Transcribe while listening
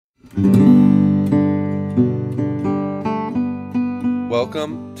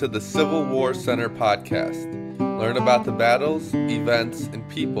Welcome to the Civil War Center podcast. Learn about the battles, events, and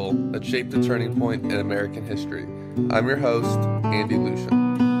people that shaped a turning point in American history. I'm your host, Andy Lucian.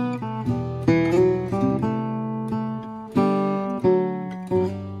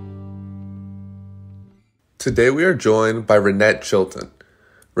 Today we are joined by Reignette Chilton.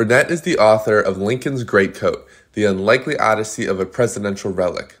 Reignette is the author of Lincoln's Greatcoat, the Unlikely Odyssey of a Presidential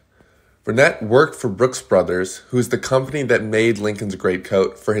Relic. Reignette worked for Brooks Brothers, who is the company that made Lincoln's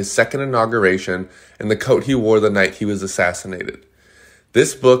greatcoat for his second inauguration and the coat he wore the night he was assassinated.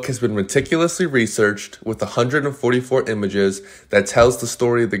 This book has been meticulously researched with 144 images that tells the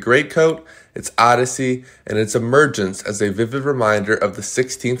story of the greatcoat, its odyssey, and its emergence as a vivid reminder of the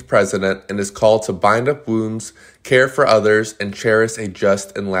 16th president and his call to bind up wounds, care for others, and cherish a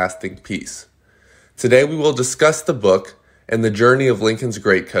just and lasting peace. Today we will discuss the book and the journey of Lincoln's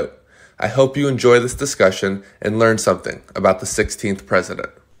greatcoat. I hope you enjoy this discussion and learn something about the 16th president.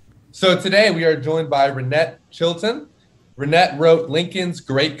 So today we are joined by Reignette Chilton. Reignette wrote Lincoln's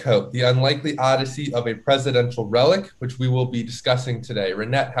Greatcoat, the Unlikely Odyssey of a Presidential Relic, which we will be discussing today.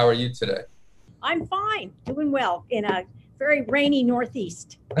 Reignette, how are you today? I'm fine, doing well in a very rainy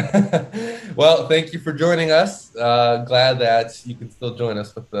Northeast. Well, thank you for joining us. Glad that you can still join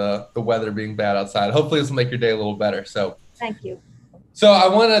us with the weather being bad outside. Hopefully this will make your day a little better. So thank you. So I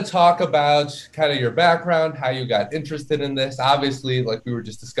want to talk about kind of your background, how you got interested in this. Obviously, like we were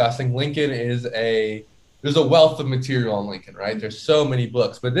just discussing, there's a wealth of material on Lincoln, right? There's so many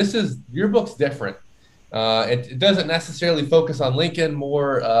books, but your book's different. It doesn't necessarily focus on Lincoln,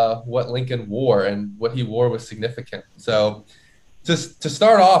 more what Lincoln wore, and what he wore was significant. So to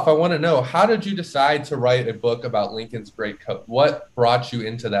start off, I want to know, how did you decide to write a book about Lincoln's greatcoat? What brought you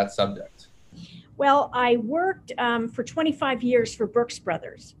into that subject? Well, I worked for 25 years for Brooks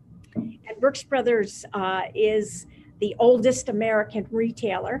Brothers. And Brooks Brothers is the oldest American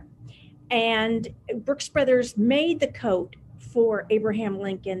retailer. And Brooks Brothers made the coat for Abraham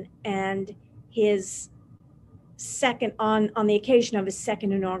Lincoln and his second, on the occasion of his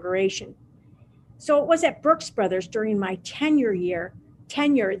second inauguration. So it was at Brooks Brothers during my tenure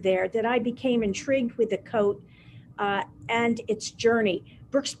there that I became intrigued with the coat and its journey.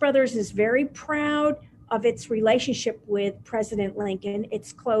 Brooks Brothers is very proud of its relationship with President Lincoln.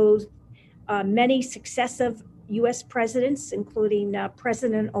 It's clothed many successive U.S. presidents, including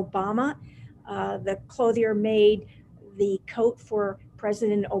President Obama. The clothier made the coat for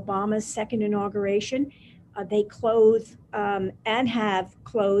President Obama's second inauguration. They clothe and have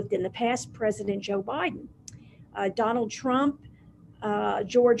clothed in the past President Joe Biden, Donald Trump,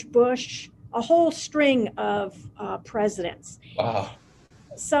 George Bush, a whole string of presidents. Wow.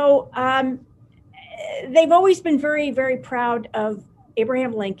 So they've always been very, very proud of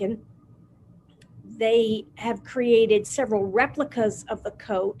Abraham Lincoln. They have created several replicas of the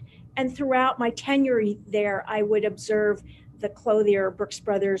coat. And throughout my tenure there, I would observe the clothier Brooks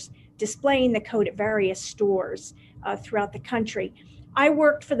Brothers displaying the coat at various stores throughout the country. I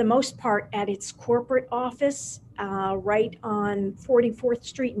worked for the most part at its corporate office right on 44th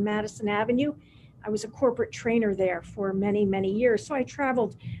Street and Madison Avenue. I was a corporate trainer there for many, many years, so I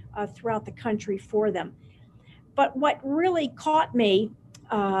traveled throughout the country for them. But what really caught me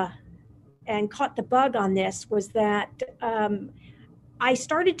and caught the bug on this was that I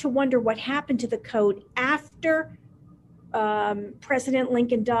started to wonder what happened to the coat after President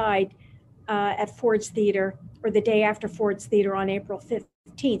Lincoln died at Ford's Theater, or the day after Ford's Theater on April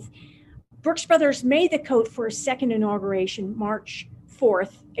 15th. Brooks Brothers made the coat for his second inauguration, March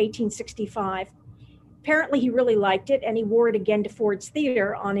 4th, 1865. Apparently he really liked it, and he wore it again to Ford's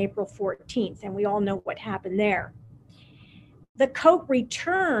Theater on April 14th, and we all know what happened there. The coat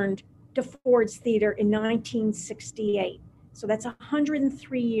returned to Ford's Theater in 1968, so that's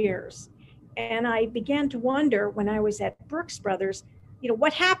 103 years. And I began to wonder when I was at Brooks Brothers,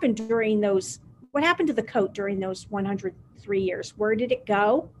 what happened to the coat during those 103 years? Where did it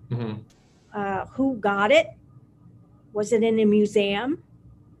go? Mm-hmm. Who got it? Was it in a museum?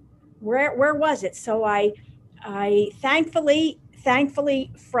 Where was it? So I thankfully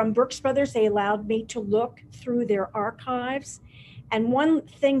from Brooks Brothers, they allowed me to look through their archives, and one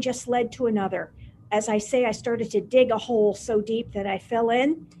thing just led to another. As I say, I started to dig a hole so deep that I fell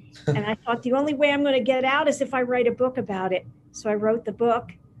in, and I thought the only way I'm going to get out is if I write a book about it. So I wrote the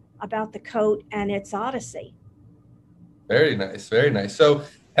book about the coat and its odyssey. Very nice, very nice. So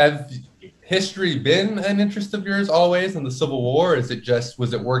have history been an interest of yours always in the Civil War? Or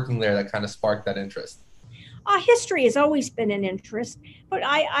was it working there that kind of sparked that interest? History has always been an interest, but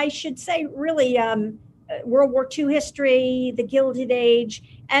I should say really World War II history, the Gilded Age,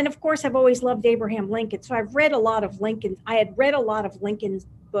 and of course, I've always loved Abraham Lincoln. So I've read a lot of Lincoln. I had read a lot of Lincoln's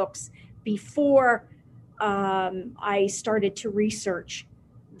books before I started to research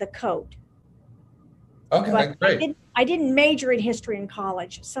the coat. Okay, But great. I didn't major in history in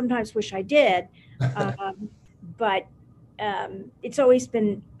college. Sometimes wish I did, but it's always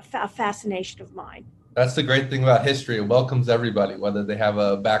been a fascination of mine. That's the great thing about history. It welcomes everybody, whether they have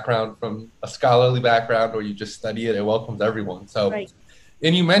a background from a scholarly background or you just study it. It welcomes everyone. So, Right.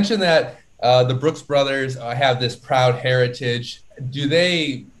 and you mentioned that the Brooks brothers have this proud heritage.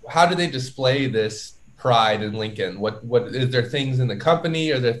 How do they display this pride in Lincoln? What is there things in the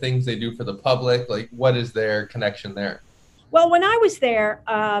company? Are there things they do for the public? Like, what is their connection there? Well, when I was there,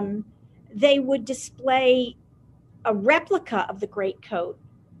 they would display a replica of the Greatcoat,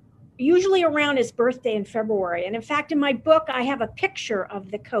 usually around his birthday in February. And in fact, in my book, I have a picture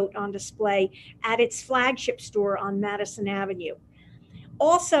of the coat on display at its flagship store on Madison Avenue.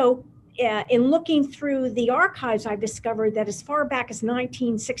 Also, in looking through the archives, I've discovered that as far back as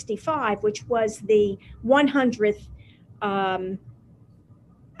 1965, which was the 100th, I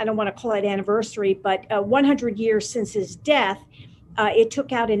don't want to call it anniversary, but 100 years since his death, it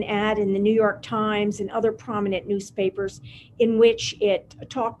took out an ad in the New York Times and other prominent newspapers in which it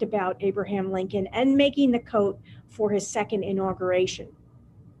talked about Abraham Lincoln and making the coat for his second inauguration.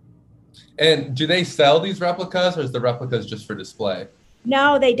 And do they sell these replicas, or is the replicas just for display?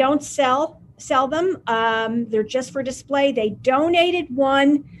 No, they don't sell them. They're just for display. They donated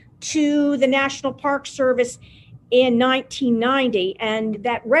one to the National Park Service in 1990, and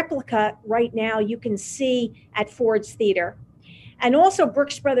that replica right now you can see at Ford's Theater. And also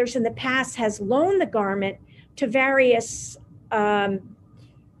Brooks Brothers in the past has loaned the garment to various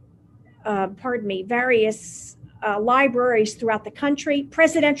libraries throughout the country,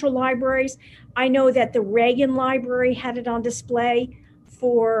 presidential libraries. I know that the Reagan Library had it on display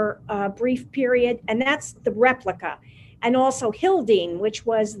for a brief period, and that's the replica. And also Hildene, which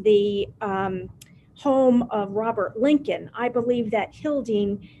was the home of Robert Lincoln. I believe that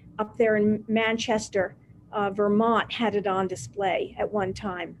Hildene up there in Manchester, Vermont, had it on display at one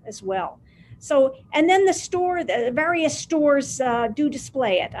time as well. So, and then the various stores do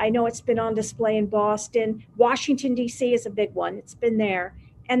display it. I know it's been on display in Boston. Washington, D.C. is a big one. It's been there.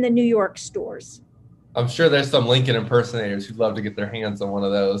 And the New York stores. I'm sure there's some Lincoln impersonators who'd love to get their hands on one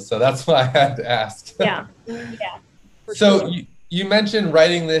of those. So that's why I had to ask. Yeah. So sure. you mentioned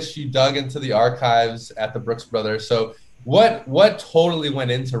writing this, you dug into the archives at the Brooks Brothers. So what totally went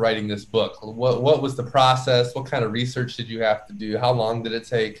into writing this book? What was the process? What kind of research did you have to do? How long did it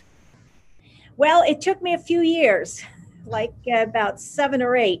take? Well, it took me a few years, like about 7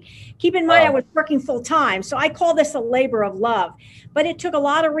 or 8. Keep in mind, I was working full time, so I call this a labor of love. But it took a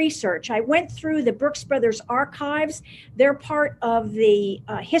lot of research. I went through the Brooks Brothers archives. They're part of the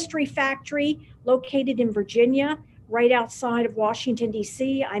History Factory located in Virginia, right outside of Washington,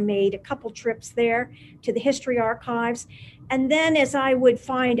 D.C. I made a couple trips there to the history archives. And then as I would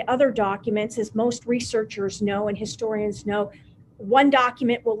find other documents, as most researchers know and historians know, one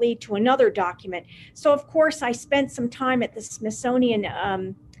document will lead to another document. So of course, I spent some time at the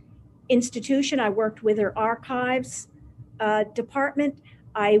Smithsonian Institution. I worked with their archives department.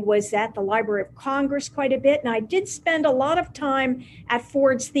 I was at the Library of Congress quite a bit, and I did spend a lot of time at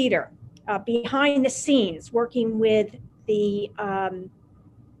Ford's Theater, behind the scenes, working with the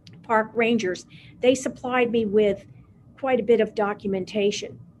park rangers. They supplied me with quite a bit of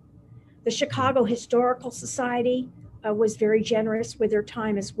documentation. The Chicago Historical Society was very generous with their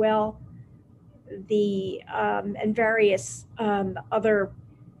time as well. And various other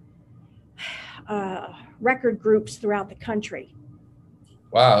record groups throughout the country.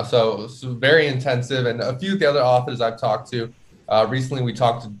 Wow, so very intensive. And a few of the other authors I've talked to, recently we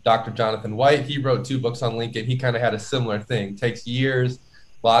talked to Dr. Jonathan White. He wrote 2 books on Lincoln. He kind of had a similar thing. Takes years,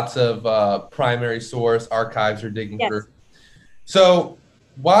 lots of primary source archives are digging through. So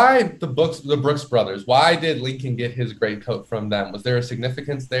why the Brooks Brothers? Why did Lincoln get his greatcoat from them? Was there a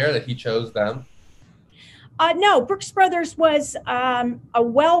significance there that he chose them? No, Brooks Brothers was a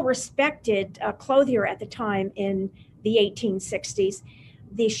well-respected clothier at the time in the 1860s.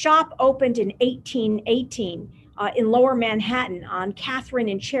 The shop opened in 1818 in Lower Manhattan on Catherine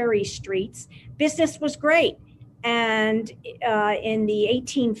and Cherry Streets. Business was great. And in the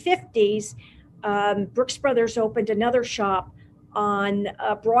 1850s, Brooks Brothers opened another shop on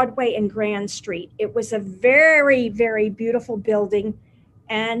Broadway and Grand Street. It was a very, very beautiful building,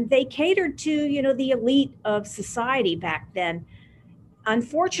 and they catered to, the elite of society back then.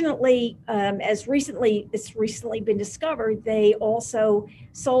 Unfortunately, it's recently been discovered, they also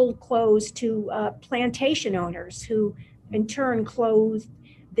sold clothes to plantation owners who in turn clothed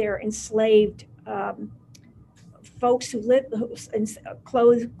their enslaved folks who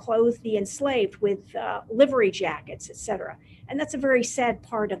clothed the enslaved with livery jackets, etc. And that's a very sad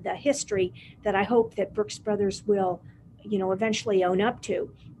part of the history that I hope that Brooks Brothers will, eventually own up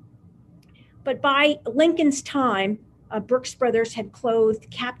to. But by Lincoln's time, Brooks Brothers had clothed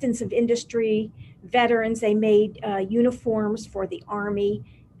captains of industry, veterans. They made uniforms for the Army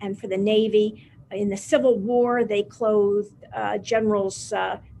and for the Navy. In the Civil War, they clothed Generals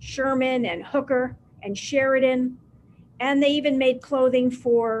Sherman and Hooker and Sheridan. And they even made clothing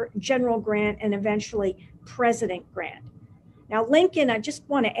for General Grant and eventually President Grant. Now, Lincoln, I just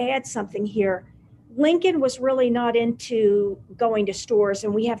want to add something here. Lincoln was really not into going to stores,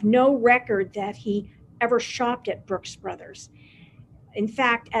 and we have no record that he ever shopped at Brooks Brothers. In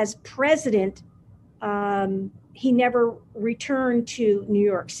fact, as president, he never returned to New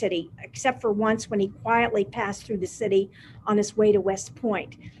York City, except for once when he quietly passed through the city on his way to West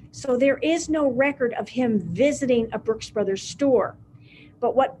Point. So there is no record of him visiting a Brooks Brothers store.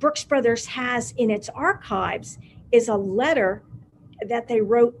 But what Brooks Brothers has in its archives is a letter that they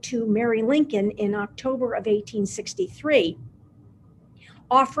wrote to Mary Lincoln in October of 1863,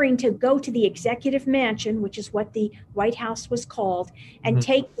 offering to go to the executive mansion, which is what the White House was called, and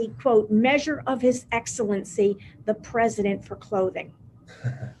take the, quote, measure of his excellency, the president, for clothing.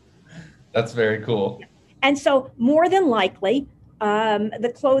 That's very cool. And so more than likely,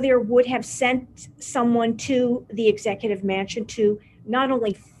 the clothier would have sent someone to the executive mansion to not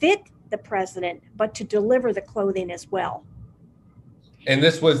only fit the president, but to deliver the clothing as well. And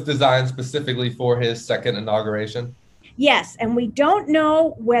this was designed specifically for his second inauguration? Yes, and we don't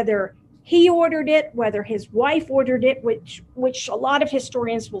know whether he ordered it, whether his wife ordered it, which a lot of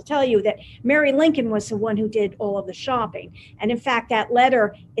historians will tell you that Mary Lincoln was the one who did all of the shopping. And in fact, that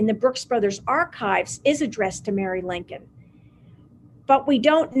letter in the Brooks Brothers archives is addressed to Mary Lincoln. But we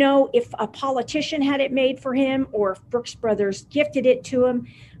don't know if a politician had it made for him or if Brooks Brothers gifted it to him.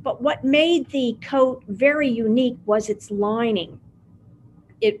 But what made the coat very unique was its lining.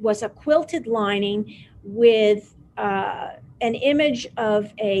 It was a quilted lining with an image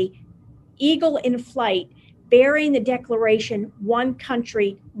of a eagle in flight bearing the declaration, "One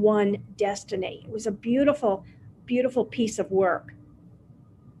country, one destiny." It was a beautiful, beautiful piece of work.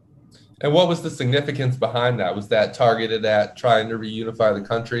 And what was the significance behind that? Was that targeted at trying to reunify the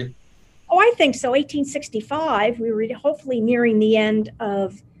country? Oh, I think so. 1865, we were hopefully nearing the end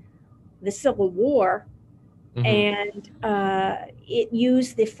of the Civil War. And it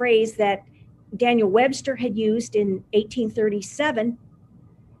used the phrase that Daniel Webster had used in 1837,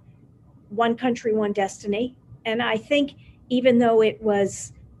 "One country, one destiny." And I think even though it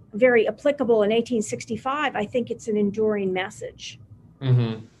was very applicable in 1865, I think it's an enduring message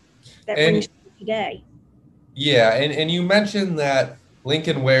that rings true today. Yeah, and you mentioned that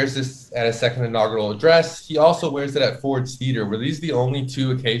Lincoln wears this at his second inaugural address. He also wears it at Ford's Theater. Were these the only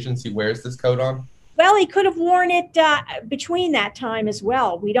two occasions he wears this coat on? Well, he could have worn it between that time as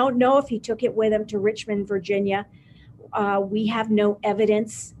well. We don't know if he took it with him to Richmond, Virginia. We have no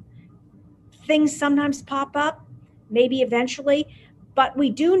evidence. Things sometimes pop up, maybe eventually, but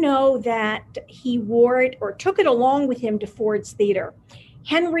we do know that he wore it or took it along with him to Ford's Theater.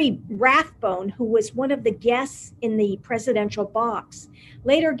 Henry Rathbone, who was one of the guests in the presidential box,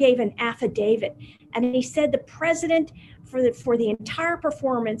 later gave an affidavit, and he said the president, for the entire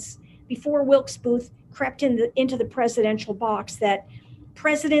performance, before Wilkes Booth crept into the presidential box, that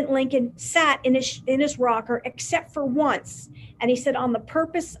President Lincoln sat in his rocker except for once. And he said on the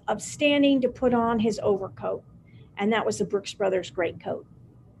purpose of standing to put on his overcoat. And that was the Brooks Brothers greatcoat.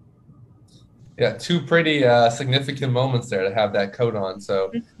 Yeah, two pretty significant moments there to have that coat on.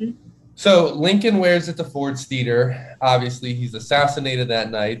 So Lincoln wears it to Ford's Theater. Obviously, he's assassinated that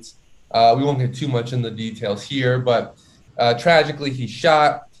night. We won't get too much in the details here, but tragically, he's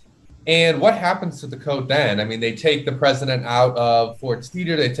shot. And what happens to the coat then? I mean, they take the president out of Ford's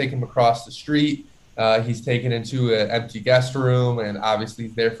Theater. They take him across the street. He's taken into an empty guest room, and obviously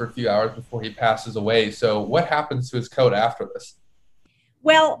he's there for a few hours before he passes away. So what happens to his coat after this?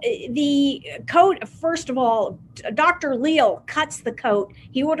 Well, the coat, first of all, Dr. Leal cuts the coat.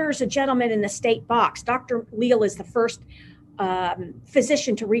 He orders a gentleman in the state box. Dr. Leal is the first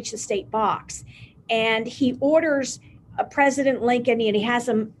physician to reach the state box. And he orders President Lincoln, and he has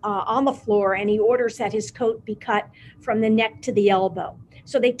him on the floor, and he orders that his coat be cut from the neck to the elbow.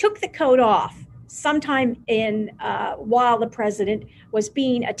 So they took the coat off sometime while the president was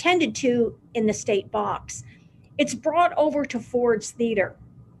being attended to in the state box. It's brought over to Ford's Theater.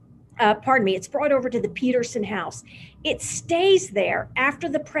 It's brought over to the Peterson House. It stays there after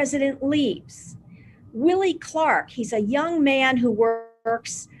the president leaves. Willie Clark, he's a young man who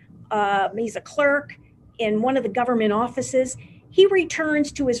works, he's a clerk in one of the government offices. He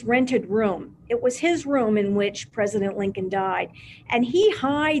returns to his rented room. It was his room in which President Lincoln died. And he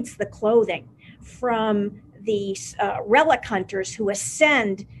hides the clothing from the relic hunters who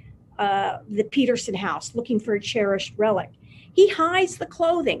ascend the Peterson House looking for a cherished relic. He hides the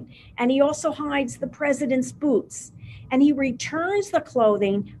clothing, and he also hides the president's boots. And he returns the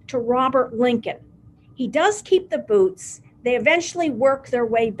clothing to Robert Lincoln. He does keep the boots. They eventually work their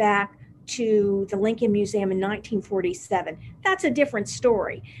way back to the Lincoln Museum in 1947. That's a different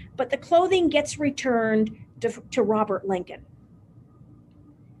story. But the clothing gets returned to Robert Lincoln,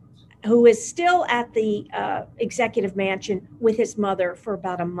 who is still at the executive mansion with his mother for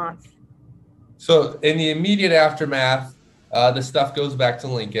about a month. So in the immediate aftermath, the stuff goes back to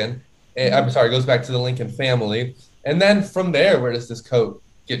Lincoln. Goes back to the Lincoln family. And then from there, where does this coat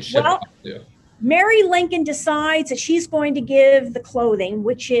get shipped to? Mary Lincoln decides that she's going to give the clothing,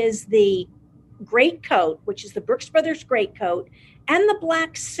 which is the greatcoat, which is the Brooks Brothers greatcoat, and the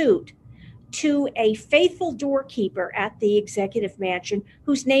black suit, to a faithful doorkeeper at the executive mansion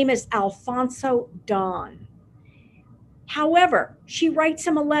whose name is Alfonso Don. However, she writes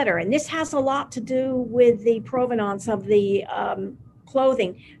him a letter, and this has a lot to do with the provenance of the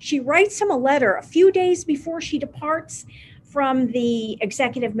clothing. She writes him a letter a few days before she departs from the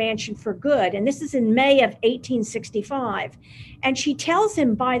executive mansion for good, and this is in May of 1865. And she tells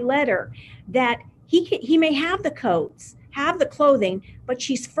him by letter that he may have the coats, have the clothing, but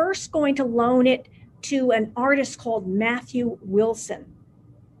she's first going to loan it to an artist called Matthew Wilson.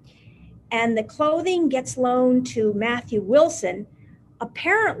 And the clothing gets loaned to Matthew Wilson.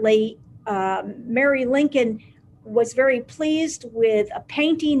 Apparently, Mary Lincoln was very pleased with a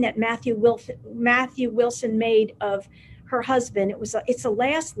painting that Matthew Wilson made of her husband. It's a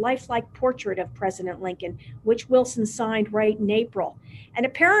last lifelike portrait of President Lincoln, which Wilson signed right in April. And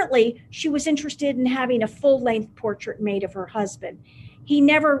apparently, she was interested in having a full-length portrait made of her husband. He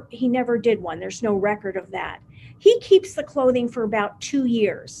never did one. There's no record of that. He keeps the clothing for about 2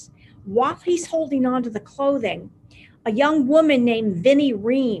 years. While he's holding on to the clothing, a young woman named Vinnie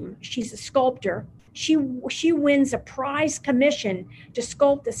Ream, she's a sculptor, she wins a prize commission to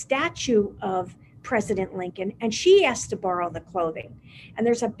sculpt a statue of President Lincoln, and she has to borrow the clothing. And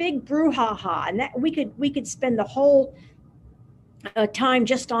there's a big brouhaha, and that we could spend the whole time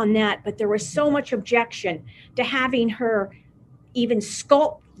just on that, but there was so much objection to having her even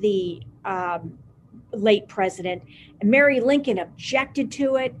sculpt the late president. And Mary Lincoln objected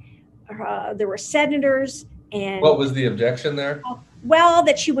to it. There were senators. And what was the objection there? Well,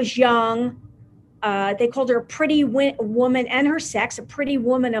 that she was young. They called her a pretty woman, and her sex, a pretty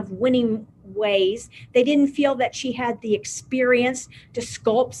woman of winning ways. They didn't feel that she had the experience to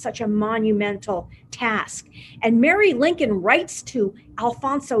sculpt such a monumental task. And Mary Lincoln writes to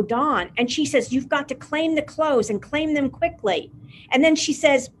Alfonso Don, and she says, you've got to claim the clothes and claim them quickly. And then she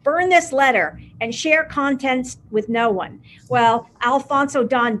says, burn this letter and share contents with no one. Well, Alfonso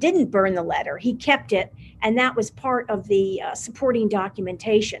Don didn't burn the letter. He kept it, and that was part of the supporting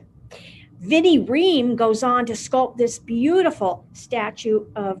documentation. Vinnie Ream goes on to sculpt this beautiful statue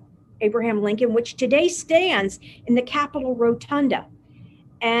of Abraham Lincoln, which today stands in the Capitol Rotunda.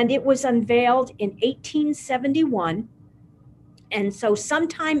 And it was unveiled in 1871. And so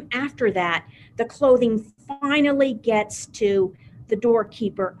sometime after that, the clothing finally gets to the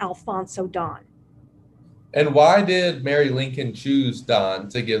doorkeeper, Alfonso Don. And why did Mary Lincoln choose Don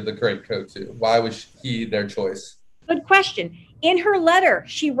to give the greatcoat to? Why was he their choice? Good question. In her letter,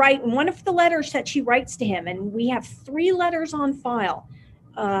 one of the letters that she writes to him, and we have 3 letters on file,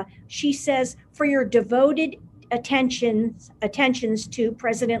 she says, for your devoted attentions to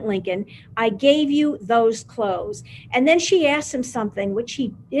President Lincoln, I gave you those clothes. And then she asks him something which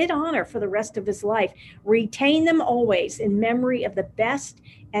he did honor for the rest of his life. Retain them always in memory of the best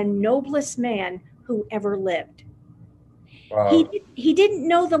and noblest man who ever lived. Wow. He didn't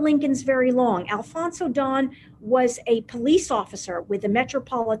know the Lincolns very long. Alfonso Don was a police officer with the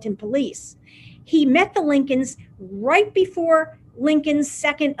Metropolitan Police. He met the Lincolns right before Lincoln's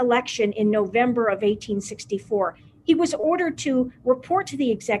second election in November of 1864. He was ordered to report to the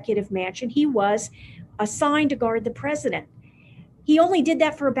executive mansion. He was assigned to guard the president. He only did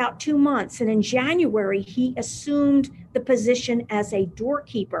that for about 2 months, and in January, he assumed the position as a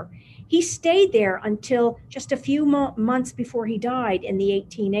doorkeeper. He stayed there until just a few months before he died in the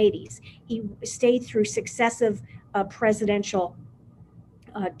 1880s. He stayed through successive presidential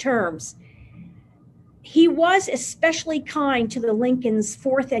terms. He was especially kind to the Lincolns'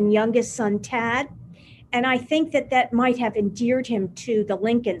 fourth and youngest son, Tad, and I think that that might have endeared him to the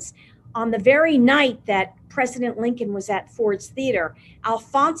Lincolns. On the very night that President Lincoln was at Ford's Theater,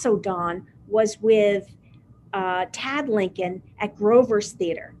 Alfonso Don was with Tad Lincoln at Grover's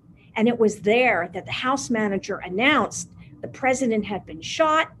Theater. And it was there that the house manager announced the president had been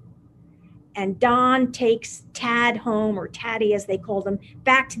shot. And Don takes Tad home, or Taddy as they called him,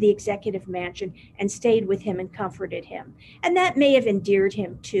 back to the executive mansion and stayed with him and comforted him. And that may have endeared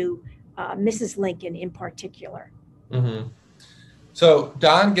him to Mrs. Lincoln in particular. Mm-hmm. So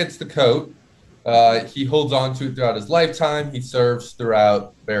Don gets the coat. He holds on to it throughout his lifetime. He serves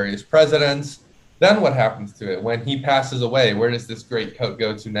throughout various presidents. Then what happens to it? When he passes away, where does this great coat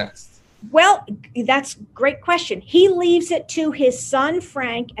go to next? Well, that's a great question. He leaves it to his son,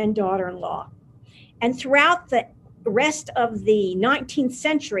 Frank, and daughter-in-law. And throughout the rest of the 19th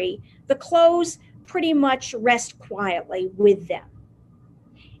century, the clothes pretty much rest quietly with them.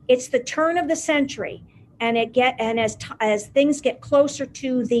 It's the turn of the century, and as things get closer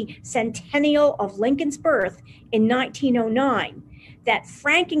to the centennial of Lincoln's birth in 1909, that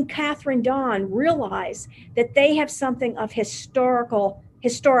Frank and Catherine Don realize that they have something of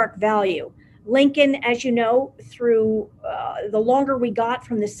historic value. Lincoln, as you know, through the longer we got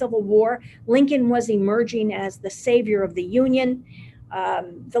from the Civil War, Lincoln was emerging as the savior of the Union.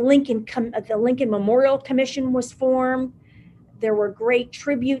 The Lincoln Memorial Commission was formed. There were great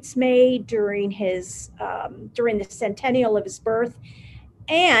tributes made during the centennial of his birth.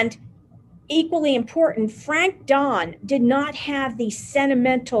 And equally important, Frank Don did not have the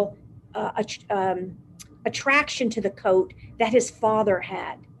sentimental attraction to the coat that his father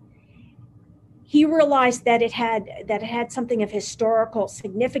had. He realized that it had something of historical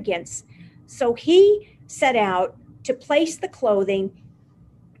significance. So he set out to place the clothing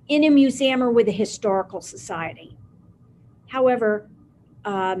in a museum or with a historical society. However,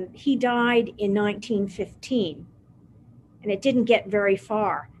 he died in 1915, and it didn't get very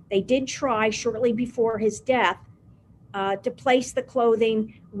far. They did try shortly before his death to place the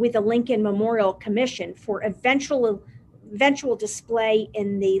clothing with the Lincoln Memorial Commission for eventual display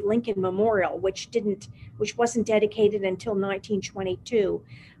in the Lincoln Memorial, which wasn't dedicated until 1922.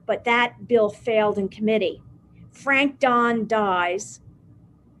 But that bill failed in committee. Frank Don dies.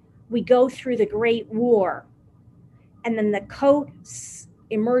 We go through the Great War. And then the coat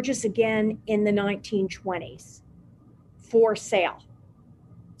emerges again in the 1920s for sale.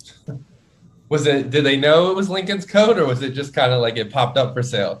 Did they know it was Lincoln's coat, or was it just kind of like it popped up for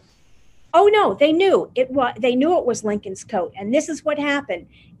sale? Oh no, they knew it was Lincoln's coat. And this is what happened.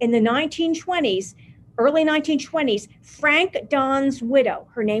 In the 1920s, early 1920s, Frank Don's widow,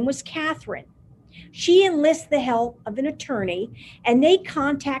 her name was Catherine, she enlists the help of an attorney, and they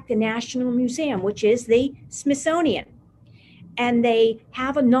contact the National Museum, which is the Smithsonian, and they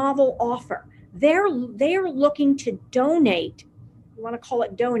have a novel offer. They're looking to donate, you want to call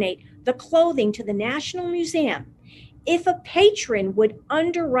it donate, the clothing to the National Museum if a patron would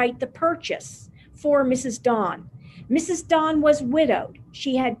underwrite the purchase for Mrs. Don. Mrs. Don was widowed.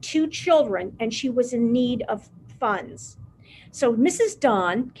 She had 2 children, and she was in need of funds. So Mrs.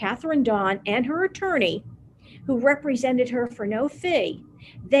 Don, Catherine Don, and her attorney, who represented her for no fee,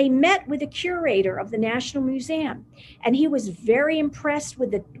 they met with the curator of the National Museum, and he was very impressed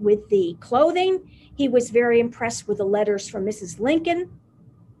with the clothing. He was very impressed with the letters from Mrs. Lincoln.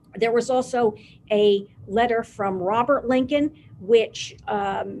 There was also a letter from Robert Lincoln, which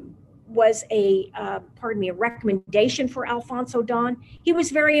was a recommendation for Alfonso Don. He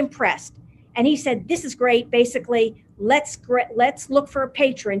was very impressed, and he said, "This is great. Basically, let's look for a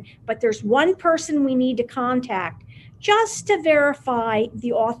patron, but there's one person we need to contact just to verify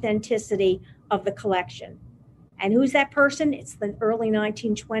the authenticity of the collection." And who's that person? It's the early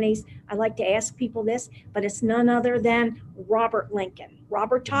 1920s. I like to ask people this, but it's none other than Robert Lincoln.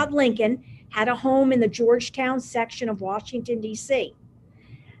 Robert Todd Lincoln had a home in the Georgetown section of Washington, D.C.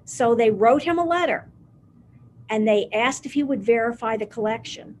 So they wrote him a letter, and they asked if he would verify the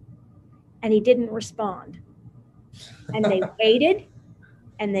collection, and he didn't respond. And they waited,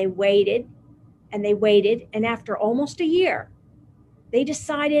 and they waited, and they waited, and after almost a year, they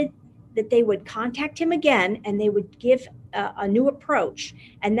decided that they would contact him again, and they would give a new approach.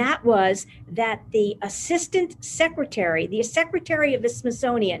 And that was that the assistant secretary, the secretary of the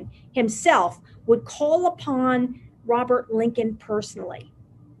Smithsonian himself, would call upon Robert Lincoln personally.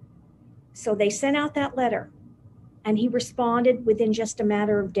 So they sent out that letter, and he responded within just a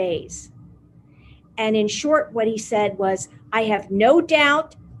matter of days. And in short, what he said was, "I have no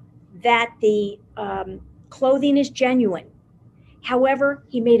doubt that the clothing is genuine. However,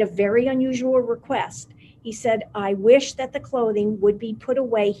 he made a very unusual request. He said, I wish that the clothing would be put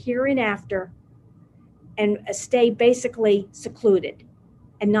away hereinafter and stay basically secluded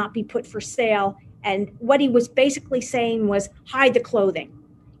and not be put for sale. And what he was basically saying was, hide the clothing.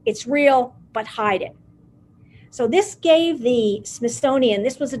 It's real, but hide it. So this gave the Smithsonian,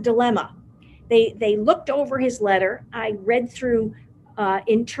 this was a dilemma. They looked over his letter. I read through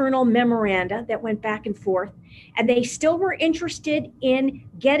internal memoranda that went back and forth, and they still were interested in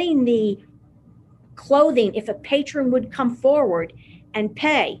getting the clothing if a patron would come forward and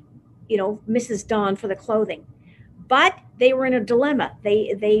pay, Mrs. Don for the clothing. But they were in a dilemma.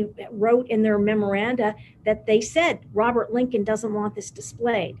 They wrote in their memoranda that they said, Robert Lincoln doesn't want this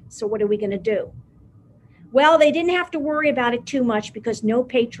displayed. So what are we going to do? Well, they didn't have to worry about it too much because no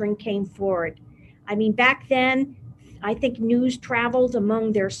patron came forward. I mean, back then, I think news traveled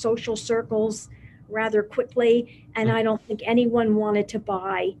among their social circles rather quickly, and I don't think anyone wanted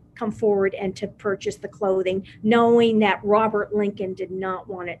to come forward and to purchase the clothing, knowing that Robert Lincoln did not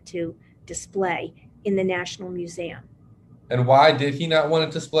want it to display in the National Museum. And why did he not want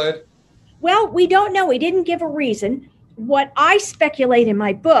it displayed? Well, we don't know. He didn't give a reason. What I speculate in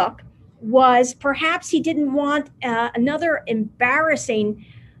my book was perhaps he didn't want another embarrassing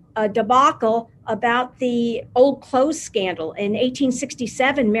debacle about the old clothes scandal. In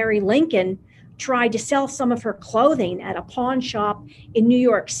 1867, Mary Lincoln tried to sell some of her clothing at a pawn shop in New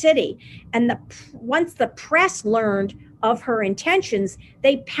York City. And once the press learned of her intentions,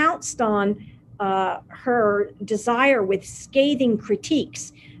 they pounced on her desire with scathing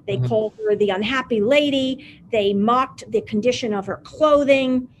critiques. They called her the unhappy lady. They mocked the condition of her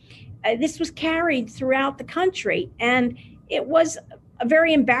clothing. This was carried throughout the country, and it was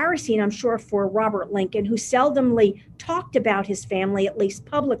very embarrassing, I'm sure, for Robert Lincoln, who seldomly talked about his family, at least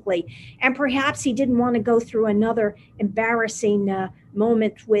publicly, and perhaps he didn't want to go through another embarrassing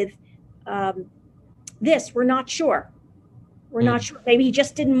moment with this. We're not sure. We're not sure. Maybe he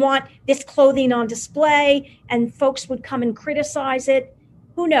just didn't want this clothing on display and folks would come and criticize it.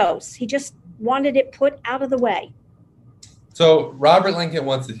 Who knows? He just wanted it put out of the way. So Robert Lincoln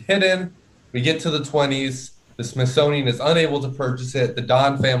wants it hidden. We get to the 20s. The Smithsonian is unable to purchase it. The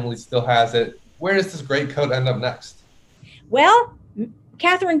Don family still has it. Where does this greatcoat end up next? Well,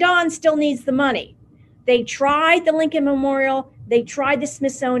 Catherine Don still needs the money. They tried the Lincoln Memorial. They tried the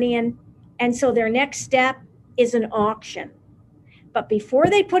Smithsonian. And so their next step is an auction. But before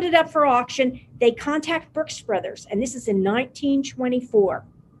they put it up for auction, they contact Brooks Brothers. And this is in 1924.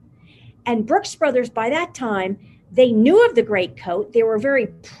 And Brooks Brothers, by that time, they knew of the greatcoat. They were very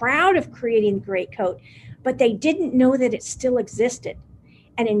proud of creating the greatcoat, but they didn't know that it still existed.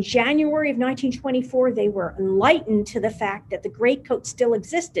 And in January of 1924, they were enlightened to the fact that the greatcoat still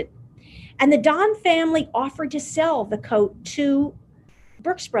existed. And the Don family offered to sell the coat to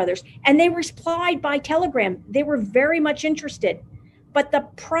Brooks Brothers, and they replied by telegram. They were very much interested, but the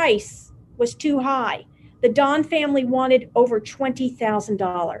price was too high. The Don family wanted over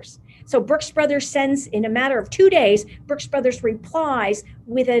 $20,000. So Brooks Brothers sends, in a matter of 2 days, Brooks Brothers replies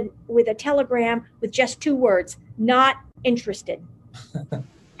with a telegram with just 2 words, not interested.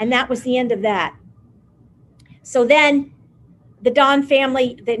 And that was the end of that. So then the Don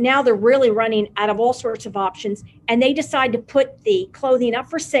family, now they're really running out of all sorts of options, and they decide to put the clothing up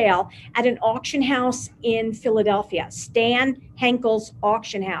for sale at an auction house in Philadelphia, Stan Henkel's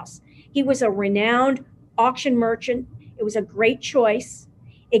auction house. He was a renowned auction merchant. It was a great choice.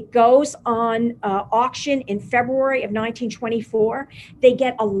 It goes on auction in February of 1924. They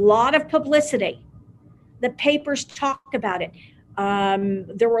get a lot of publicity. The papers talk about it.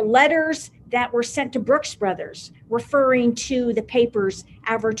 There were letters that were sent to Brooks Brothers referring to the papers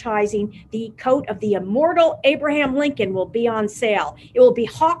advertising the coat of the immortal Abraham Lincoln will be on sale. It will be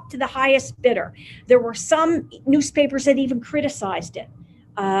hawked to the highest bidder. There were some newspapers that even criticized it.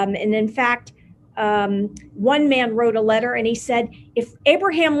 And in fact, one man wrote a letter and he said, if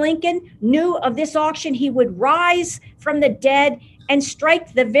Abraham Lincoln knew of this auction, he would rise from the dead and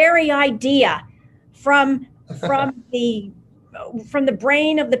strike the very idea from the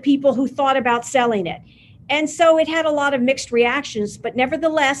brain of the people who thought about selling it. And so it had a lot of mixed reactions, but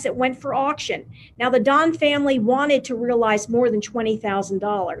nevertheless, it went for auction. Now, the Don family wanted to realize more than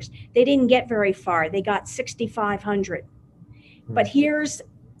 $20,000. They didn't get very far. They got $6,500. But here's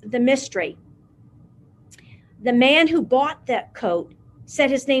the mystery. The man who bought that coat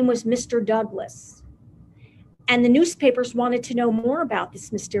said his name was Mr. Douglas. And the newspapers wanted to know more about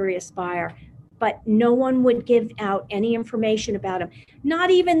this mysterious buyer, but no one would give out any information about him,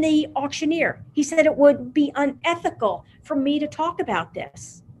 not even the auctioneer. He said it would be unethical for me to talk about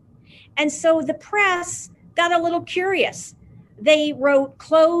this. And so the press got a little curious. They wrote,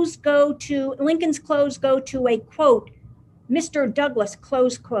 Lincoln's clothes go to a, quote, Mr. Douglas,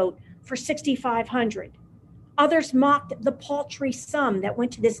 close quote, for $6,500. Others mocked the paltry sum that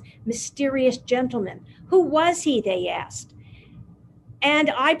went to this mysterious gentleman. Who was he, they asked.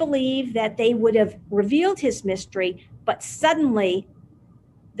 And I believe that they would have revealed his mystery, but suddenly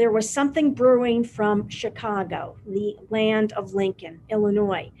there was something brewing from Chicago, the land of Lincoln,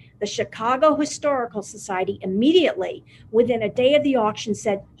 Illinois. The Chicago Historical Society immediately, within a day of the auction,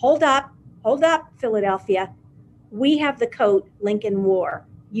 said, hold up, Philadelphia. We have the coat Lincoln wore.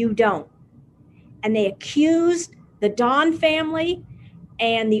 You don't. And they accused the Don family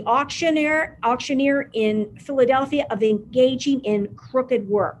and the auctioneer in Philadelphia of engaging in crooked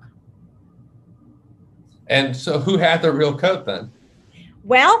work. And so who had the real coat then?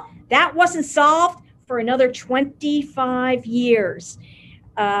 Well, that wasn't solved for another 25 years.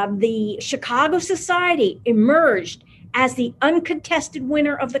 The Chicago Society emerged as the uncontested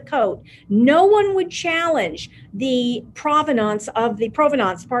winner of the coat. No one would challenge the provenance of the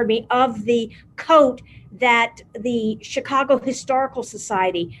coat that the Chicago Historical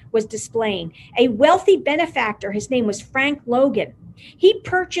Society was displaying. A wealthy benefactor, his name was Frank Logan. He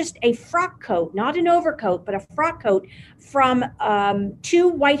purchased a frock coat, not an overcoat, but a frock coat from two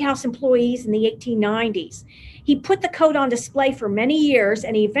White House employees in the 1890s. He put the coat on display for many years,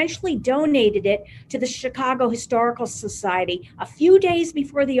 and he eventually donated it to the Chicago Historical Society a few days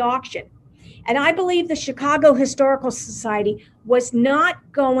before the auction. And I believe the Chicago Historical Society was not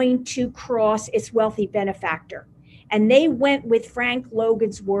going to cross its wealthy benefactor. And they went with Frank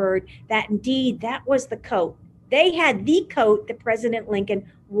Logan's word that indeed that was the coat. They had the coat that President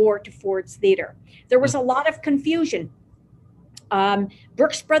Lincoln wore to Ford's Theater. There was a lot of confusion.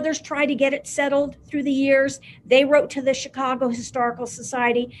 Brooks Brothers tried to get it settled through the years. They wrote to the Chicago Historical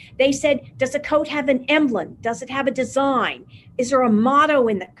Society. They said, does the coat have an emblem? Does it have a design? Is there a motto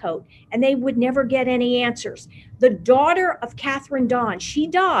in the coat? And they would never get any answers. The daughter of Catherine Don, she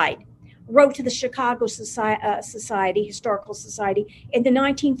died, wrote to the Chicago Historical Society in the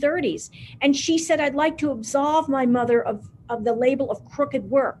 1930s. And she said, I'd like to absolve my mother of the label of crooked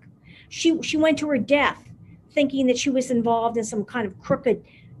work. She went to her death thinking that she was involved in some kind of crooked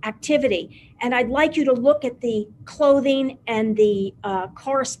activity. And I'd like you to look at the clothing and the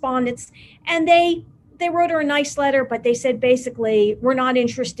correspondence. And they wrote her a nice letter, but they said, basically, we're not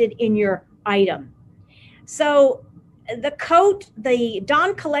interested in your item. So the coat, the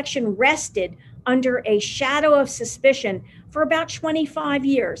Don collection rested under a shadow of suspicion for about 25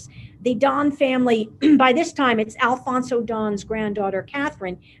 years. The Don family, by this time, it's Alfonso Don's granddaughter,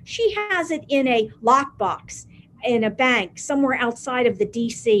 Catherine. She has it in a lockbox in a bank somewhere outside of the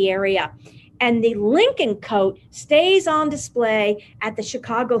DC area. And the Lincoln coat stays on display at the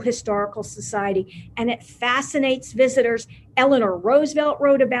Chicago Historical Society, and it fascinates visitors. Eleanor Roosevelt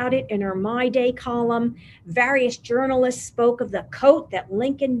wrote about it in her My Day column. Various journalists spoke of the coat that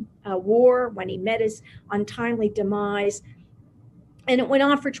Lincoln wore when he met his untimely demise. And it went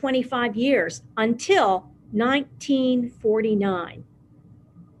on for 25 years until 1949.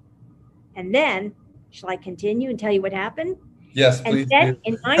 And then, shall I continue and tell you what happened? Yes, please. And then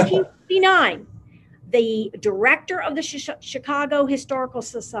in 1959, the director of the Chicago Historical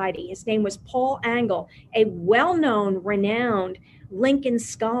Society, his name was Paul Angle, a well-known, renowned Lincoln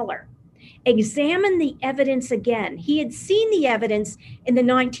scholar, examined the evidence again. He had seen the evidence in the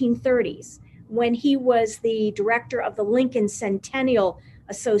 1930s when he was the director of the Lincoln Centennial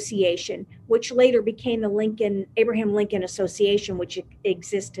Association, which later became the Abraham Lincoln Association, which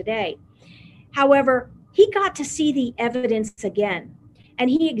exists today. However, he got to see the evidence again, and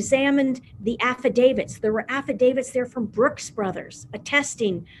he examined the affidavits. There were affidavits there from Brooks Brothers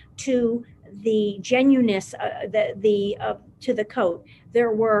attesting to the genuineness to the coat.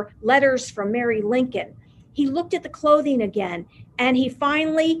 There were letters from Mary Lincoln. He looked at the clothing again, and he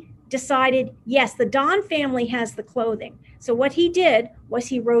finally decided, yes, the Don family has the clothing. So what he did was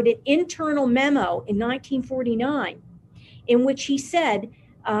he wrote an internal memo in 1949 in which he said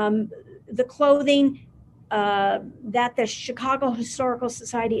the clothing that the Chicago Historical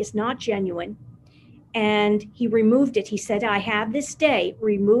Society is not genuine, and he removed it. He said, I have this day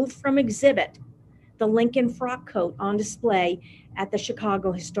removed from exhibit the Lincoln frock coat on display at the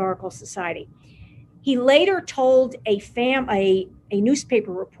Chicago Historical Society. He later told a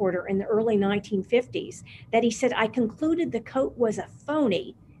newspaper reporter in the early 1950s that he said, I concluded the coat was a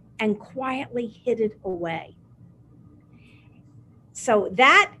phony and quietly hid it away. So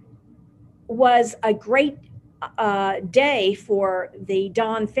that was a great day for the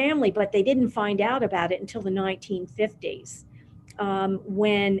Don family, but they didn't find out about it until the 1950s.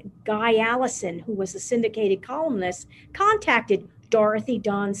 when Guy Allison, who was a syndicated columnist, contacted Dorothy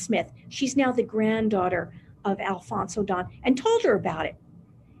Don Smith. She's now the granddaughter of Alfonso Don, and told her about it.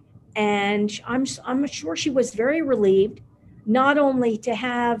 And I'm sure she was very relieved, not only to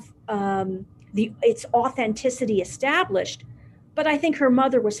have its authenticity established, but I think her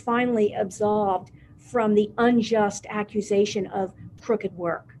mother was finally absolved from the unjust accusation of crooked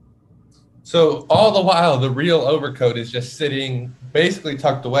work. So all the while, the real overcoat is just sitting basically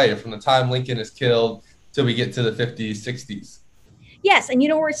tucked away from the time Lincoln is killed till we get to the 50s, 60s. Yes, and you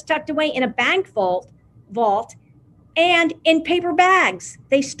know where it's tucked away? In a bank vault, and in paper bags.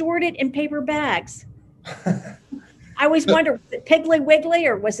 They stored it in paper bags. I always wonder, was it Piggly Wiggly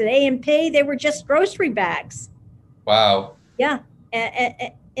or was it A&P? They were just grocery bags. Wow. Yeah,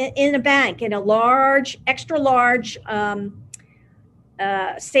 in a bank, in a large, extra large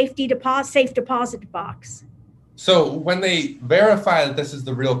safe deposit box. So when they verify that this is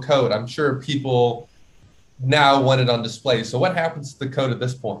the real coat, I'm sure people now want it on display. So what happens to the coat at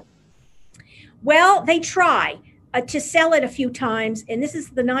this point? Well, they try to sell it a few times, and this is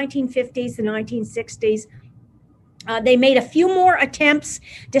the 1950s, the 1960s. They made a few more attempts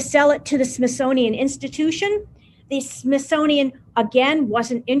to sell it to the Smithsonian Institution. The Smithsonian, again,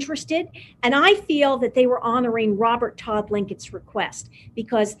 wasn't interested. And I feel that they were honoring Robert Todd Lincoln's request,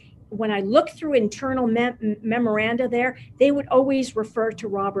 because when I look through internal memoranda there, they would always refer to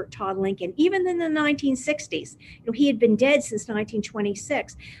Robert Todd Lincoln, even in the 1960s. You know, he had been dead since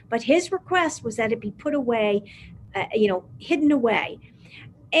 1926, but his request was that it be put away, hidden away.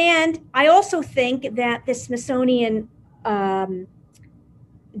 And I also think that the Smithsonian didn't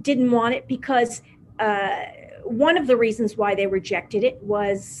want it because one of the reasons why they rejected it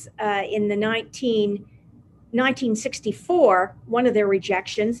was in the 1964, one of their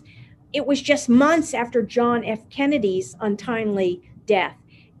rejections, it was just months after John F. Kennedy's untimely death.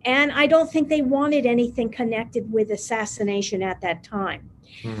 And I don't think they wanted anything connected with assassination at that time.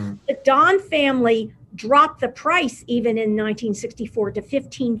 Mm-hmm. The Don family dropped the price even in 1964 to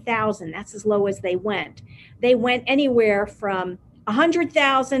 $15,000. That's as low as they went. They went anywhere from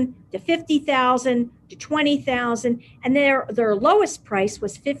 $100,000 to $50,000 to $20,000, and their lowest price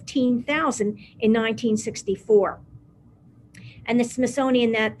was $15,000 in 1964. And the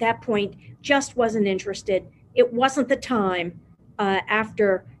Smithsonian at that point just wasn't interested. It wasn't the time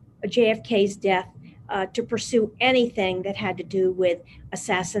after JFK's death to pursue anything that had to do with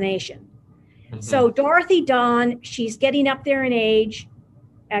assassination. Mm-hmm. So Dorothy Don, she's getting up there in age.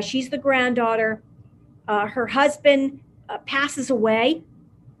 She's the granddaughter. Her husband passes away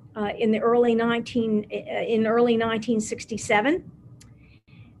in early 1967.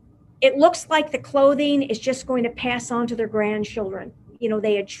 It looks like the clothing is just going to pass on to their grandchildren. You know,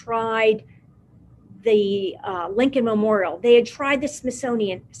 they had tried the Lincoln Memorial. They had tried the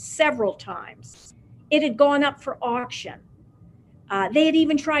Smithsonian several times. It had gone up for auction. They had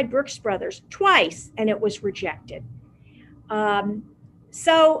even tried Brooks Brothers twice, and it was rejected.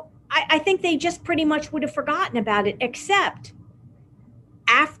 So I think they just pretty much would have forgotten about it, except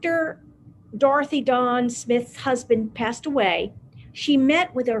after Dorothy Don Smith's husband passed away, she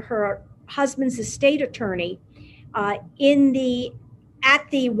met with her husband's estate attorney at the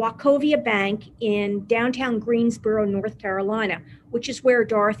Wachovia Bank in downtown Greensboro, North Carolina, which is where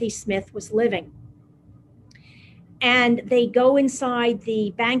Dorothy Smith was living. And they go inside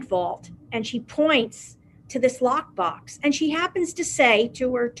the bank vault, and she points to this lockbox, and she happens to say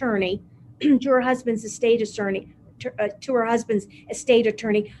to her attorney, to her husband's estate attorney,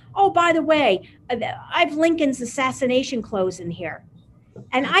 oh, by the way, I've Lincoln's assassination clothes in here.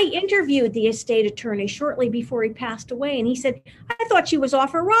 And I interviewed the estate attorney shortly before he passed away, and he said, I thought she was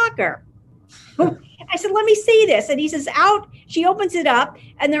off her rocker. I said, let me see this. And he says, she opens it up,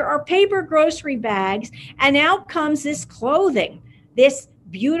 and there are paper grocery bags, and out comes this clothing, this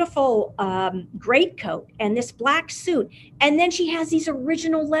beautiful greatcoat and this black suit. And then she has these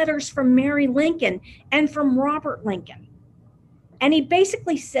original letters from Mary Lincoln and from Robert Lincoln. And he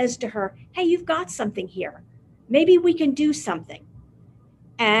basically says to her, hey, you've got something here. Maybe we can do something.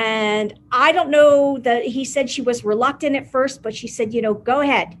 And I don't know that he said she was reluctant at first, but she said, go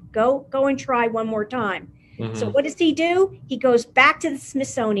ahead, go and try one more time. Mm-hmm. So what does he do? He goes back to the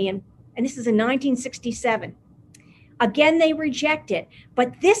Smithsonian, and this is in 1967. Again, they reject it,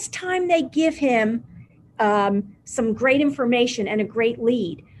 but this time they give him some great information and a great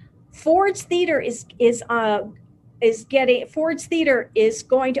lead. Ford's Theater is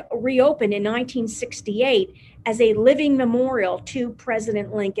going to reopen in 1968 as a living memorial to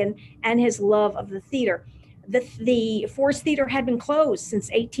President Lincoln and his love of the theater. The Ford's Theater had been closed since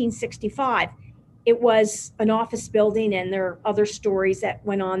 1865. it was an office building, and there are other stories that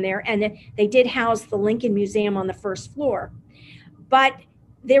went on there. And they did house the Lincoln Museum on the first floor. But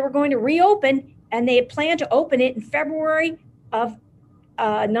they were going to reopen, and they had planned to open it in February of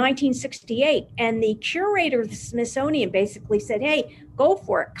 1968. And the curator of the Smithsonian basically said, hey, go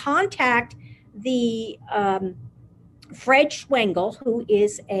for it. Contact the Fred Schwengel, who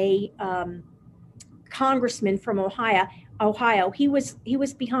is a congressman from Ohio. He was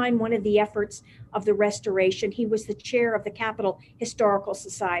behind one of the efforts of the restoration. He was the chair of the Capitol Historical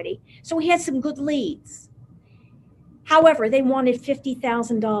Society. So he had some good leads. However, they wanted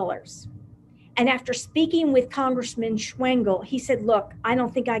 $50,000. And after speaking with Congressman Schwengel, he said, look, I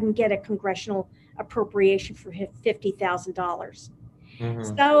don't think I can get a congressional appropriation for $50,000.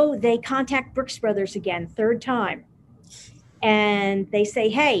 Mm-hmm. So they contact Brooks Brothers again, third time. And they say,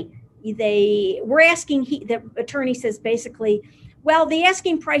 hey, we're asking, the attorney says basically, well, the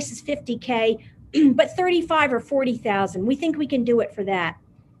asking price is $50K, but 35 or 40,000. We think we can do it for that.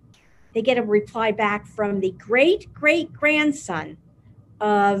 They get a reply back from the great-great-grandson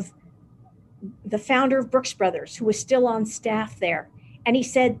of the founder of Brooks Brothers, who was still on staff there. And he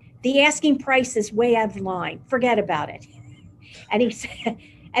said, the asking price is way out of line. Forget about it. And he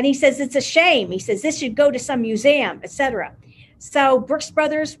says, it's a shame. He says, this should go to some museum, etc. So Brooks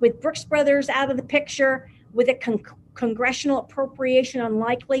Brothers out of the picture with a congressional appropriation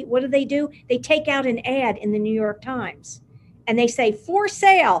unlikely, what do? They take out an ad in the New York Times. And they say, for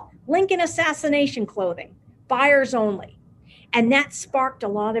sale, Lincoln assassination clothing, buyers only. And that sparked a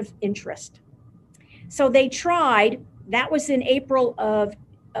lot of interest. So they tried, that was in April of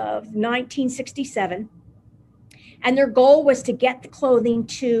 1967. And their goal was to get the clothing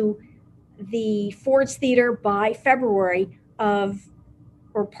to the Ford's Theater by by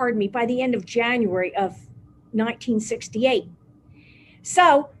the end of January of 1968.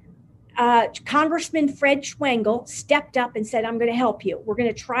 So Congressman Fred Schwengel stepped up and said, I'm going to help you. We're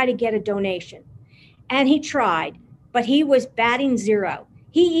going to try to get a donation. And he tried, but he was batting zero.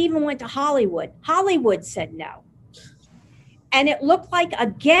 He even went to Hollywood. Hollywood said no. And it looked like,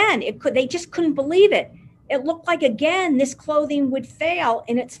 again, they just couldn't believe it. It looked like, again, this clothing would fail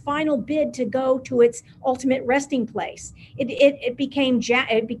in its final bid to go to its ultimate resting place. It became,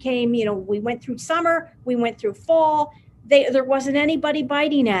 we went through summer, we went through fall. There wasn't anybody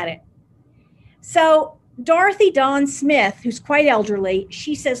biting at it. So Dorothy Dawn Smith, who's quite elderly,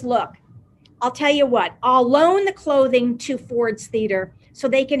 she says, look, I'll tell you what, I'll loan the clothing to Ford's Theater so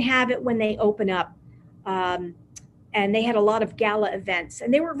they can have it when they open up. And they had a lot of gala events,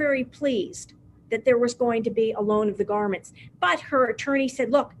 and they were very pleased that there was going to be a loan of the garments. But her attorney said,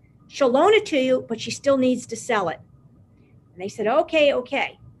 look, she'll loan it to you, but she still needs to sell it. And they said, okay.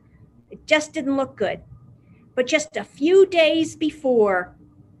 It just didn't look good. But just a few days before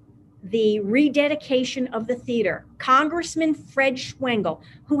the rededication of the theater, Congressman Fred Schwengel,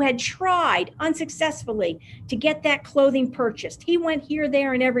 who had tried unsuccessfully to get that clothing purchased, he went here,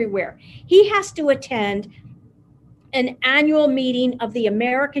 there, and everywhere. He has to attend an annual meeting of the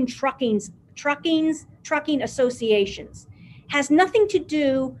American Trucking Associations. Has nothing to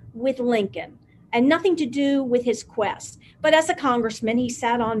do with Lincoln and nothing to do with his quest. But as a congressman, he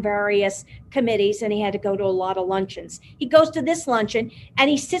sat on various committees and he had to go to a lot of luncheons. He goes to this luncheon and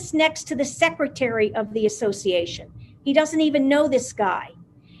he sits next to the secretary of the association. He doesn't even know this guy.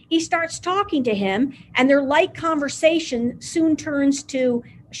 He starts talking to him, and their light conversation soon turns to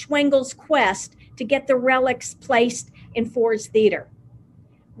Schwengel's quest to get the relics placed in Ford's Theater.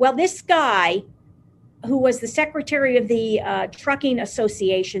 Well, this guy, who was the secretary of the trucking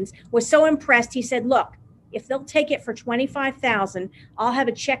associations, was so impressed. He said, look, if they'll take it for $25,000, I'll have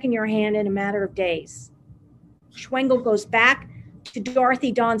a check in your hand in a matter of days. Schwengel goes back to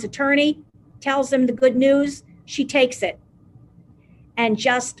Dorothy Dawn's attorney, tells him the good news. She takes it. And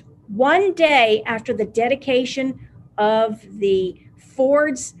just one day after the dedication of the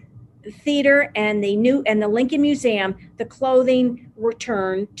Ford's Theater and the Lincoln Museum, the clothing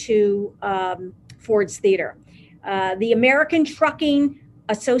returned to Ford's Theater. The American Trucking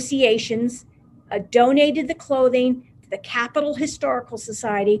Associations donated the clothing to the Capitol Historical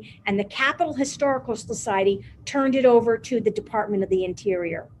Society, and the Capitol Historical Society turned it over to the Department of the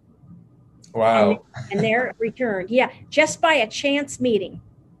Interior. Wow. And they're returned. Yeah, just by a chance meeting.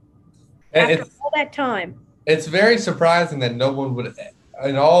 And after all that time. It's very surprising that no one would,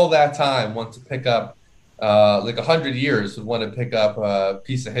 in all that time, want to pick up, like 100 years, would want to pick up a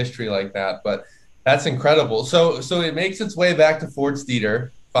piece of history like that. But that's incredible. So it makes its way back to Ford's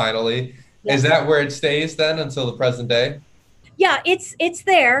Theater, finally. Yes. Is that where it stays then until the present day? Yeah, it's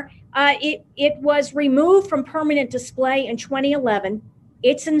there. It was removed from permanent display in 2011.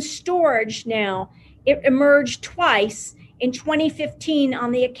 It's in storage now. It emerged twice. In 2015,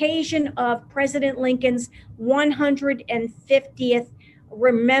 on the occasion of President Lincoln's 150th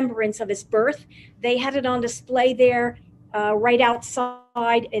remembrance of his birth, they had it on display there right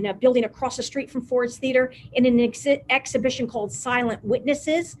outside in a building across the street from Ford's Theater in an exhibition called Silent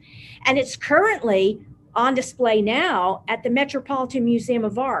Witnesses. And it's currently on display now at the Metropolitan Museum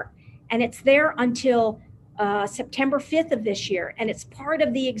of Art. And it's there until September 5th of this year. And it's part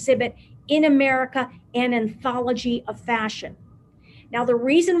of the exhibit In America, an Anthology of Fashion. Now, the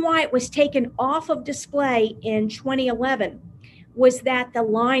reason why it was taken off of display in 2011 was that the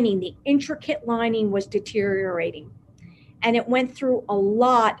lining, the intricate lining, was deteriorating. And it went through a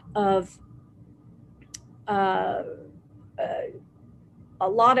lot of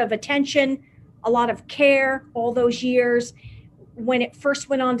attention, a lot of care all those years. When it first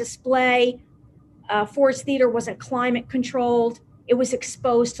went on display, Ford's Theater wasn't climate controlled. It was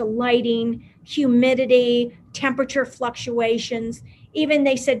exposed to lighting, humidity, temperature fluctuations, even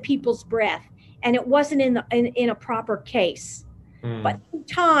they said people's breath, and it wasn't in a proper case. But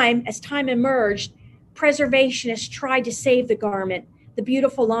as time emerged, preservationists tried to save the garment, the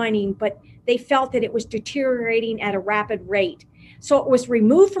beautiful lining, but they felt that it was deteriorating at a rapid rate. So it was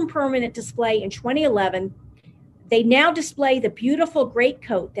removed from permanent display in 2011. They now display the beautiful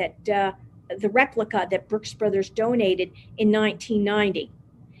greatcoat that the replica that Brooks Brothers donated in 1990.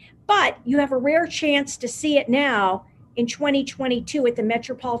 But you have a rare chance to see it now in 2022 at the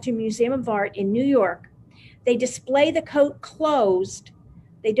Metropolitan Museum of Art in New York. They display the coat closed.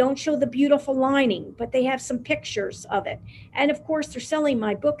 They don't show the beautiful lining, but they have some pictures of it. And of course, they're selling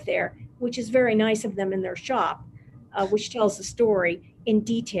my book there, which is very nice of them in their shop, which tells the story in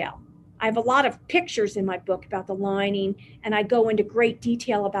detail. I have a lot of pictures in my book about the lining, and I go into great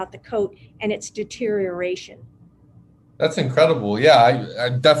detail about the coat and its deterioration. That's incredible. Yeah,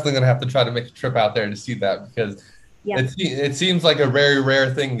 I'm definitely going to have to try to make a trip out there to see that, because it seems like a very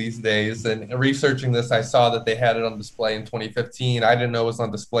rare thing these days. And researching this, I saw that they had it on display in 2015. I didn't know it was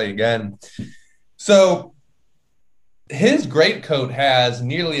on display again. So his greatcoat has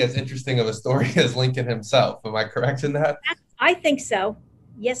nearly as interesting of a story as Lincoln himself. Am I correct in that? I think so.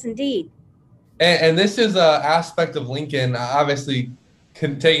 Yes, indeed. And this is an aspect of Lincoln, obviously,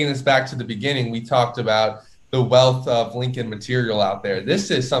 taking this back to the beginning. We talked about the wealth of Lincoln material out there.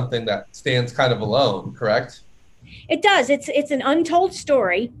 This is something that stands kind of alone, correct? It does. It's an untold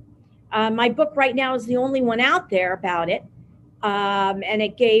story. My book right now is the only one out there about it. And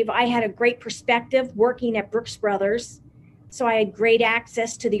I had a great perspective working at Brooks Brothers. So I had great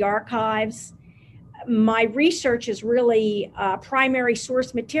access to the archives. My research is really primary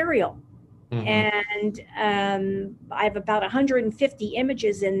source material. And I have about 150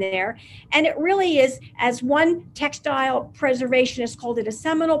 images in there. And it really is, as one textile preservationist called it, a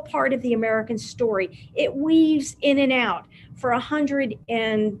seminal part of the American story. It weaves in and out for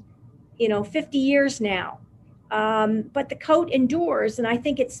 150 years now. But the coat endures, and I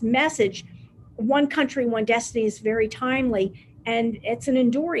think its message, one country, one destiny, is very timely, and it's an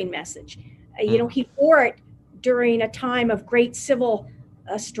enduring message. He wore it during a time of great civil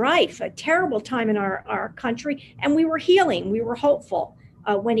strife, a terrible time in our country, and we were healing. We were hopeful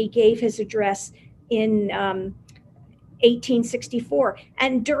when he gave his address in 1864.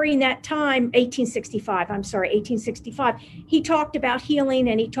 And during that time, 1865, he talked about healing,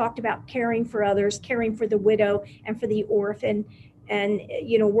 and he talked about caring for others, caring for the widow and for the orphan, and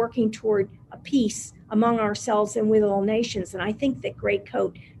working toward a peace among ourselves and with all nations. And I think that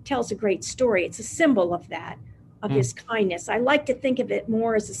greatcoat tells a great story. It's a symbol of that, of his kindness. I like to think of it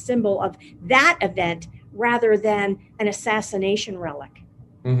more as a symbol of that event rather than an assassination relic.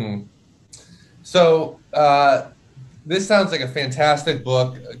 So this sounds like a fantastic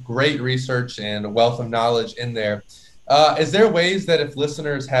book, great research and a wealth of knowledge in there. Is there ways that if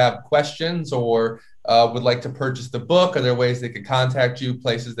listeners have questions or would like to purchase the book, are there ways they could contact you,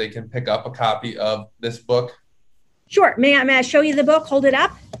 places they can pick up a copy of this book? Sure. May I show you the book? Hold it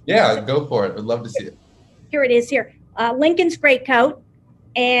up. Yeah, go for it. I'd love to see it. Here it is here. Lincoln's Greatcoat.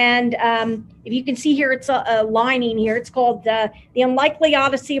 And if you can see here, it's a lining here. It's called The Unlikely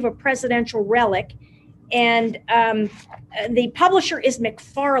Odyssey of a Presidential Relic. And the publisher is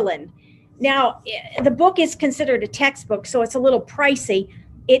McFarlane. Now, the book is considered a textbook, so it's a little pricey.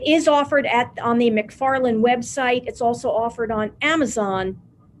 It is offered on the McFarlane website. It's also offered on Amazon.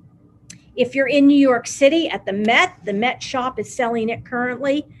 If you're in New York City at the Met shop is selling it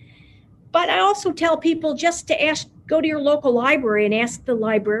currently. But I also tell people just to go to your local library and ask the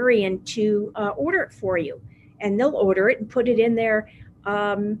librarian to order it for you. And they'll order it and put it in their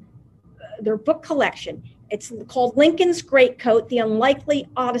book collection. It's called Lincoln's Greatcoat, The Unlikely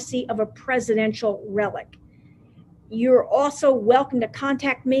Odyssey of a Presidential Relic. You're also welcome to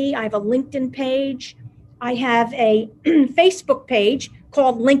contact me. I have a LinkedIn page. I have a Facebook page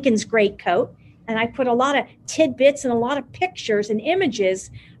called Lincoln's Greatcoat, and I put a lot of tidbits and a lot of pictures and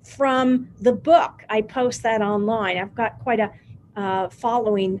images from the book. I post that online. I've got quite a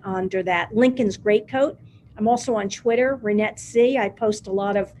following under that, Lincoln's Greatcoat. I'm also on Twitter, Reignette C. I post a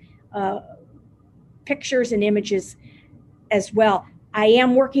lot of pictures and images as well. I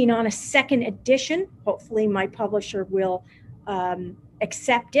am working on a second edition. Hopefully my publisher will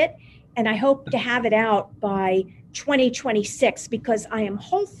accept it. And I hope to have it out by 2026, because I am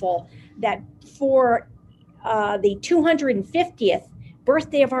hopeful that for the 250th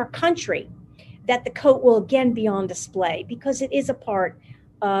birthday of our country, that the coat will again be on display, because it is a part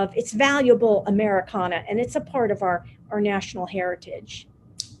of, it's valuable Americana, and it's a part of our national heritage.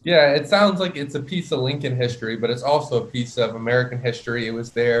 Yeah, it sounds like it's a piece of Lincoln history, but it's also a piece of American history. It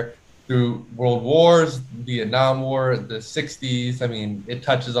was there through World Wars, Vietnam War, the 60s. I mean, it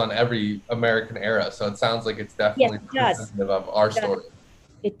touches on every American era. So it sounds like it's definitely representative of our story.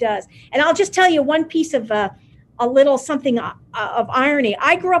 It does. And I'll just tell you one piece of a little something of irony.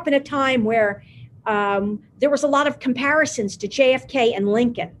 I grew up in a time where there was a lot of comparisons to JFK and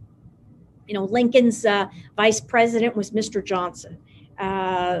Lincoln. You know, Lincoln's vice president was Mr. Johnson.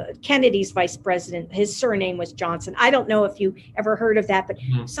 Kennedy's vice president, his surname was Johnson. I don't know if you ever heard of that, but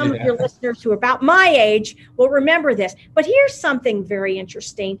some of your listeners who are about my age will remember this. But here's something very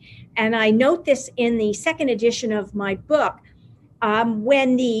interesting, and I note this in the second edition of my book.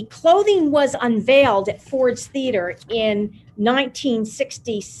 When the clothing was unveiled at Ford's Theater in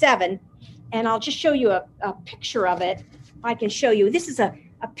 1967, and I'll just show you a picture of it. I can show you. This is a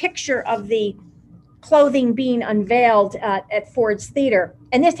picture of the clothing being unveiled at Ford's Theater.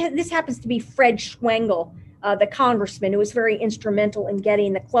 And this happens to be Fred Schwengel, the congressman who was very instrumental in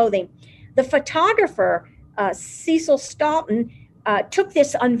getting the clothing. The photographer, Cecil Stoughton, took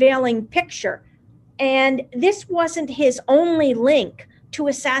this unveiling picture. And this wasn't his only link to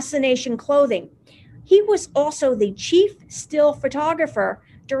assassination clothing. He was also the chief still photographer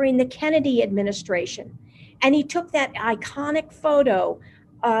during the Kennedy administration. And he took that iconic photo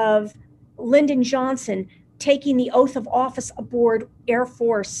of Lyndon Johnson taking the oath of office aboard Air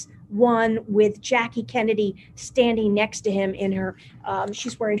Force One with Jackie Kennedy standing next to him in her,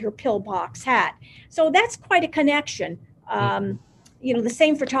 she's wearing her pillbox hat. So that's quite a connection. You know, the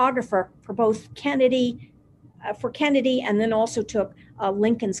same photographer for both Kennedy, and then also took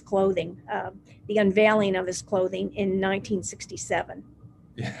Lincoln's clothing, the unveiling of his clothing in 1967.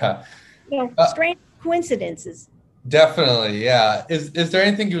 Yeah. You know, strange coincidences. Definitely, yeah. Is there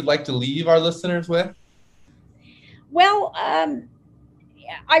anything you would like to leave our listeners with? Well,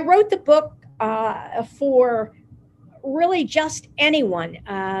 I wrote the book for really just anyone,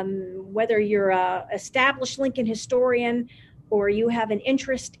 whether you're an established Lincoln historian or you have an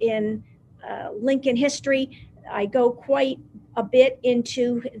interest in Lincoln history. I go quite a bit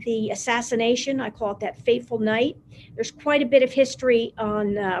into the assassination. I call it that fateful night. There's quite a bit of history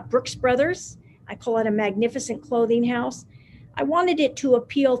on Brooks Brothers. I call it a magnificent clothing house. I wanted it to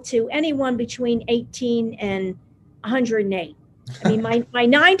appeal to anyone between 18 and 108. I mean, my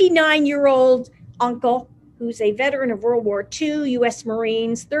 99-year-old uncle, who's a veteran of World War II, U.S.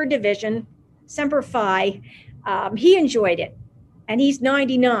 Marines, 3rd Division, Semper Fi, he enjoyed it. And he's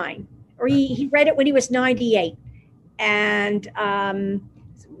 99, or he read it when he was 98. And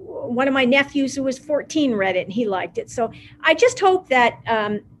one of my nephews who was 14 read it, and he liked it. So I just hope that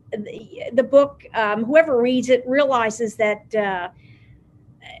the book, whoever reads it, realizes that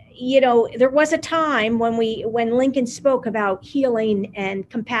you know, there was a time when Lincoln spoke about healing and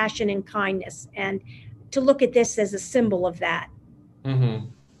compassion and kindness, and to look at this as a symbol of that. Mm-hmm.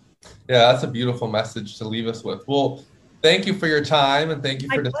 Yeah, that's a beautiful message to leave us with. Well, thank you for your time, and thank you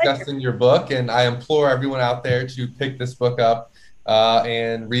for discussing your book. And I implore everyone out there to pick this book up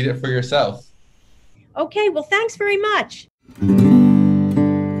and read it for yourself. Okay, well, thanks very much.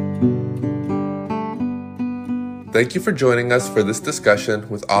 Thank you for joining us for this discussion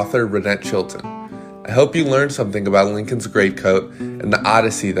with author Reignette Chilton. I hope you learned something about Lincoln's Greatcoat and the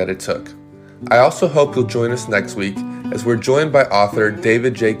odyssey that it took. I also hope you'll join us next week as we're joined by author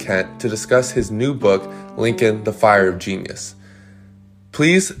David J. Kent to discuss his new book, Lincoln, the Fire of Genius.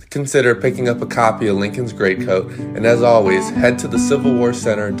 Please consider picking up a copy of Lincoln's Greatcoat, and as always, head to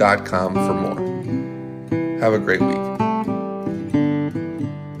thecivilwarcenter.com for more. Have a great week.